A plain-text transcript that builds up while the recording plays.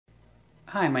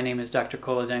Hi, my name is Dr.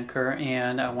 Kolodenker,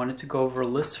 and I wanted to go over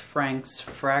LisFranc's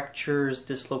fractures,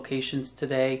 dislocations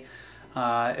today.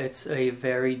 It's a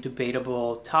very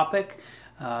debatable topic,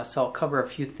 so I'll cover a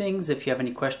few things. If you have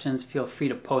any questions, feel free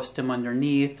to post them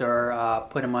underneath or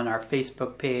put them on our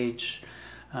Facebook page,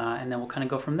 and then we'll kind of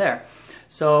go from there.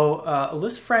 So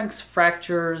LisFranc's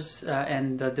fractures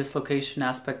and the dislocation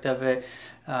aspect of it,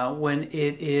 when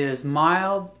it is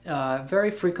mild,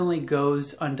 very frequently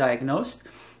goes undiagnosed.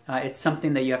 It's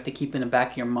something that you have to keep in the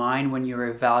back of your mind when you're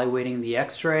evaluating the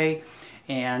x-ray,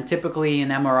 and typically an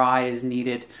MRI is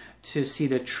needed to see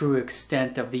the true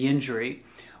extent of the injury.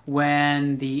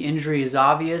 When the injury is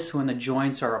obvious, when the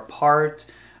joints are apart,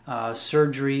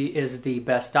 surgery is the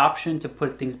best option to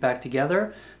put things back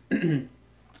together. And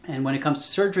when it comes to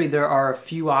surgery, there are a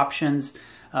few options.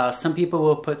 Some people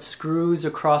will put screws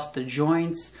across the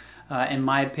joints. In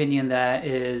my opinion, that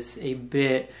is a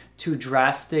bit too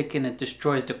drastic, and it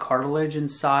destroys the cartilage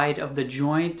inside of the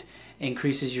joint,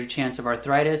 increases your chance of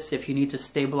arthritis. If you need to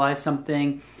stabilize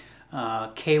something,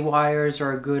 K-wires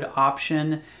are a good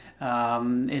option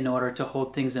in order to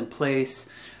hold things in place.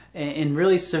 In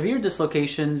really severe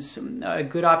dislocations, a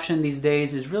good option these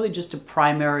days is really just to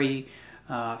primary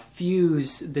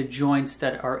fuse the joints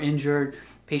that are injured.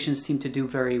 Patients seem to do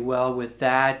very well with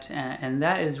that, and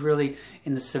that is really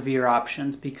in the severe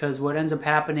options, because what ends up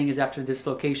happening is after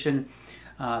dislocation,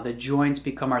 the joints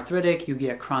become arthritic, you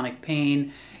get chronic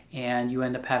pain, and you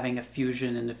end up having a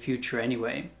fusion in the future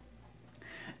anyway.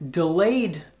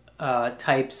 Delayed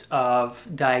types of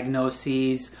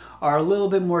diagnoses are a little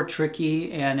bit more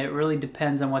tricky, and it really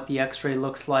depends on what the x-ray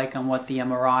looks like, on what the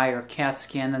MRI or CAT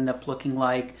scan end up looking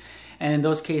like. And in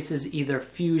those cases, either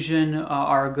fusion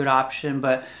are a good option,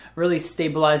 but really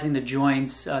stabilizing the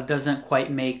joints doesn't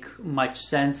quite make much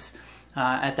sense.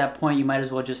 At that point, you might as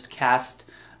well just cast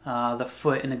the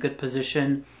foot in a good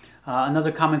position.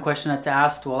 Another common question that's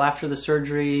asked, well, after the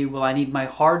surgery, will I need my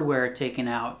hardware taken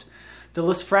out? The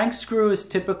LisFranc screw is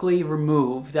typically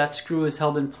removed. That screw is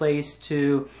held in place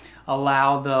to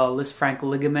allow the LisFranc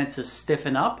ligament to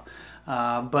stiffen up.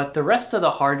 But the rest of the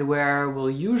hardware will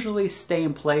usually stay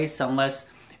in place unless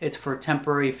it's for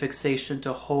temporary fixation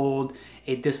to hold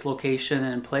a dislocation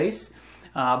in place.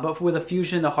 But with a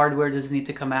fusion, the hardware doesn't need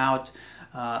to come out.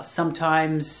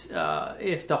 Sometimes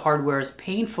if the hardware is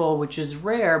painful, which is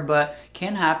rare but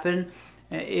can happen,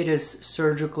 it is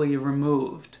surgically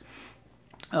removed.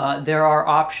 There are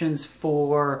options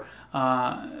for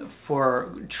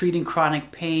treating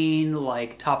chronic pain,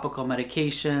 like topical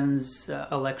medications,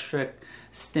 electric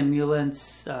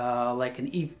stimulants, like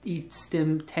an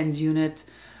eStim TENS unit.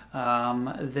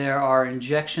 There are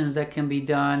injections that can be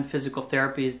done. Physical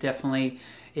therapy is definitely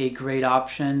a great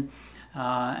option.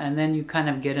 And then you kind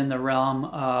of get in the realm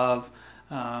of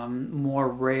more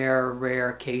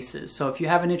rare cases. So if you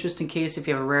have an interesting case, if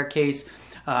you have a rare case,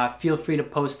 feel free to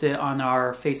post it on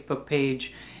our Facebook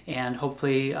page, and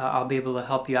hopefully I'll be able to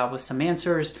help you out with some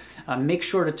answers. Make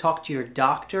sure to talk to your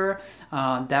doctor.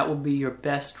 That will be your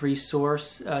best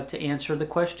resource to answer the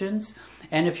questions.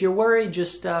 And if you're worried,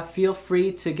 just feel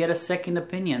free to get a second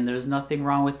opinion. There's nothing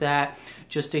wrong with that,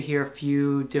 just to hear a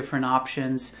few different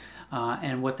options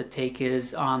and what the take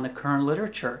is on the current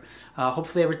literature.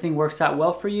 Hopefully everything works out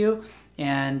well for you,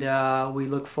 and we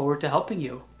look forward to helping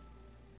you.